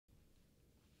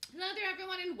Hello there,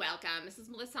 everyone, and welcome. This is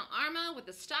Melissa Arma with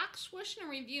the Stock Swoosh and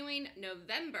reviewing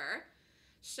November.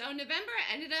 So November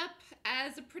ended up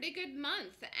as a pretty good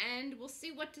month, and we'll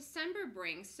see what December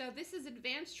brings. So this is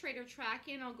advanced trader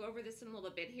tracking. I'll go over this in a little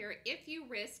bit here. If you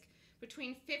risk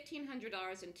between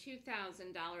 $1,500 and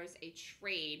 $2,000 a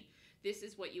trade, this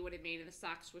is what you would have made in the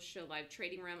Stock Swoosh Show live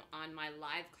trading room on my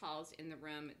live calls in the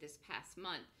room this past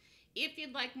month. If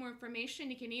you'd like more information,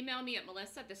 you can email me at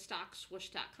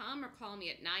melissa@thestockswoosh.com or call me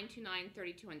at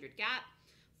 929-3200-GAP.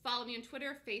 Follow me on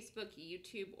Twitter, Facebook,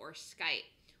 YouTube, or Skype.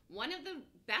 One of the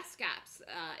best gaps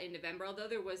in November, although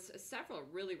there was several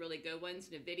really, really good ones.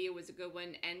 NVIDIA was a good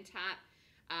one, NTAP,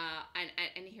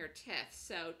 and here TIFF.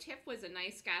 So TIFF was a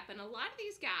nice gap, and a lot of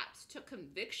these gaps took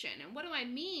conviction. And what do I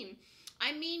mean?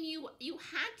 I mean you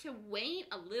had to wait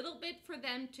a little bit for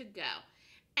them to go.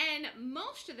 And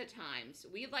most of the times,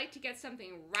 we like to get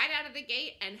something right out of the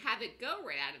gate and have it go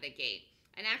right out of the gate.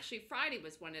 And actually, Friday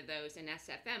was one of those in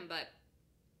SFM, but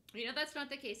you know, that's not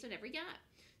the case on every gap.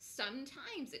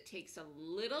 Sometimes it takes a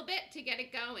little bit to get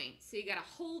it going, so you got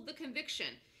to hold the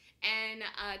conviction. And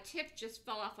TIFF just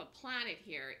fell off a planet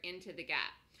here into the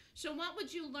gap. So what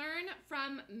would you learn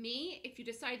from me if you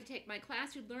decide to take my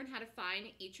class? You'd learn how to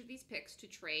find each of these picks to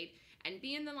trade and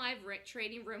be in the live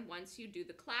trading room. Once you do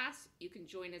the class, you can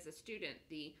join as a student.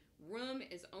 The room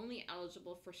is only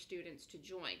eligible for students to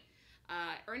join.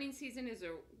 Earnings season is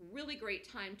a really great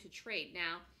time to trade.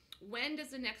 Now, when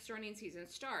does the next earnings season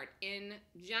start? In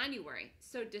January.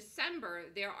 So December,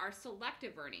 there are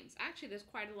selective earnings. Actually, there's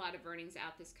quite a lot of earnings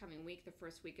out this coming week, the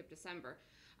first week of December.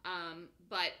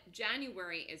 But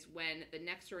January is when the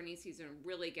next earnings season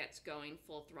really gets going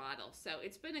full throttle. So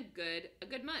it's been a good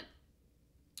month.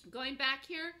 Going back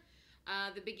here,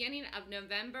 the beginning of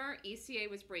November, ECA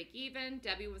was break even,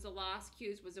 W was a loss,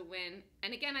 Qs was a win.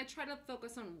 And again, I try to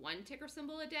focus on one ticker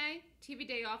symbol a day. TV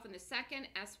day off in the second,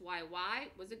 SYY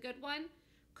was a good one.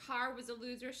 CAR was a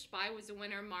loser, SPY was a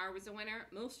winner, MAR was a winner.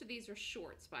 Most of these are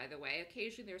shorts, by the way.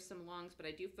 Occasionally there's some longs, but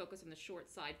I do focus on the short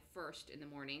side first in the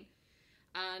morning.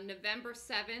 November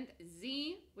 7th,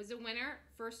 Z was a winner,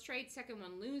 first trade, second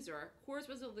one loser. CORS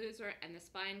was a loser, and the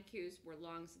SPY and Qs were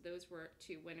longs. Those were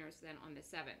two winners then on the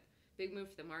 7th. Big move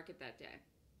for the market that day.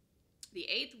 The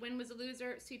 8th, WIN was a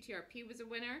loser, CTRP was a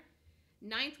winner.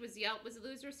 9th was YELP was a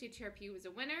loser, CTRP was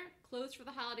a winner. Closed for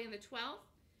the holiday on the 12th.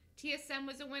 TSM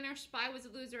was a winner, SPY was a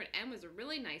loser, and M was a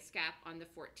really nice gap on the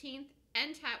 14th.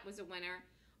 NTAP was a winner.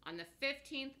 On the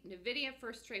 15th, NVIDIA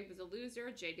first trade was a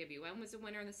loser. JWM was a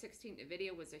winner on the 16th.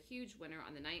 NVIDIA was a huge winner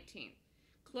on the 19th.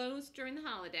 Closed during the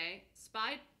holiday.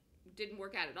 SPY didn't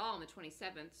work out at all on the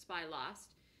 27th. SPY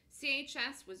lost.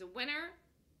 CHS was a winner,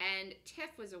 and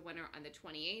TIFF was a winner on the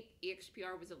 28th.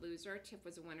 EXPR was a loser. TIFF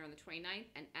was a winner on the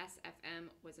 29th, and SFM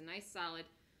was a nice,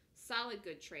 solid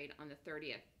good trade on the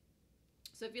 30th.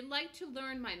 So if you'd like to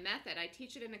learn my method, I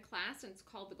teach it in a class, and it's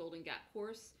called the Golden Gap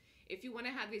course. If you want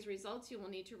to have these results, you will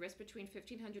need to risk between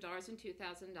 $1,500 and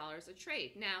 $2,000 a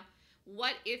trade. Now,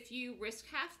 what if you risk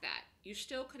half that? You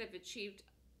still could have achieved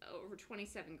over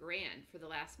 27 grand for the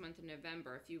last month of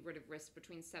November if you would have risked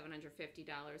between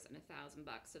 $750 and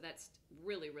 $1,000. So that's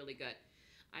really, really good.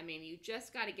 I mean, you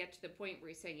just got to get to the point where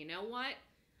you say, you know what?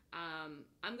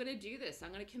 I'm going to do this.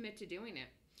 I'm going to commit to doing it.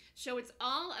 So it's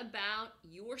all about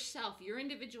yourself, your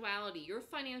individuality, your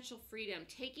financial freedom,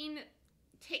 taking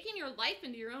your life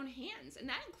into your own hands, and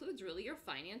that includes really your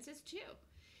finances too.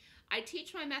 I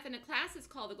teach my method in a class. It's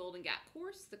called the Golden Gap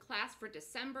course. The class for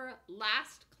December,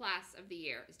 last class of the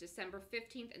year, is December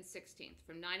 15th and 16th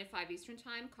from 9 to 5 Eastern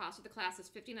Time. Cost of the class is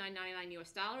 $59.99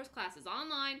 US. Class is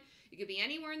online. You could be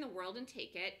anywhere in the world and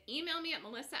take it. Email me at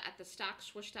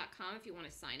melissa@thestockswoosh.com if you want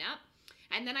to sign up.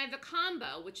 And then I have the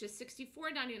combo, which is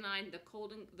 $64.99,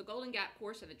 the Golden Gap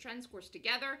course and the Trends course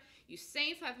together. You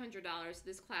save $500.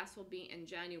 This class will be in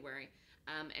January,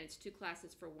 and it's two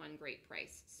classes for one great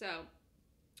price. So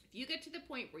if you get to the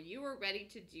point where you are ready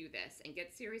to do this and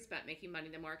get serious about making money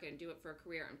in the market and do it for a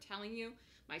career, I'm telling you,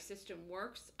 my system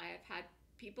works. I have had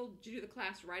people do the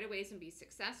class right away and be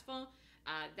successful.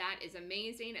 That is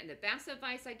amazing, and the best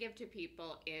advice I give to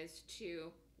people is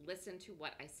to listen to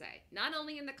what I say. Not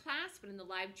only in the class, but in the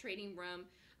live trading room,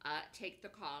 take the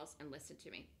calls and listen to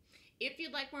me. If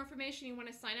you'd like more information, you want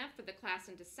to sign up for the class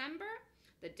in December,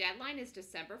 the deadline is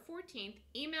December 14th.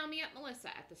 Email me at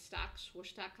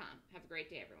melissa@thestockswoosh.com. Have a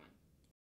great day, everyone.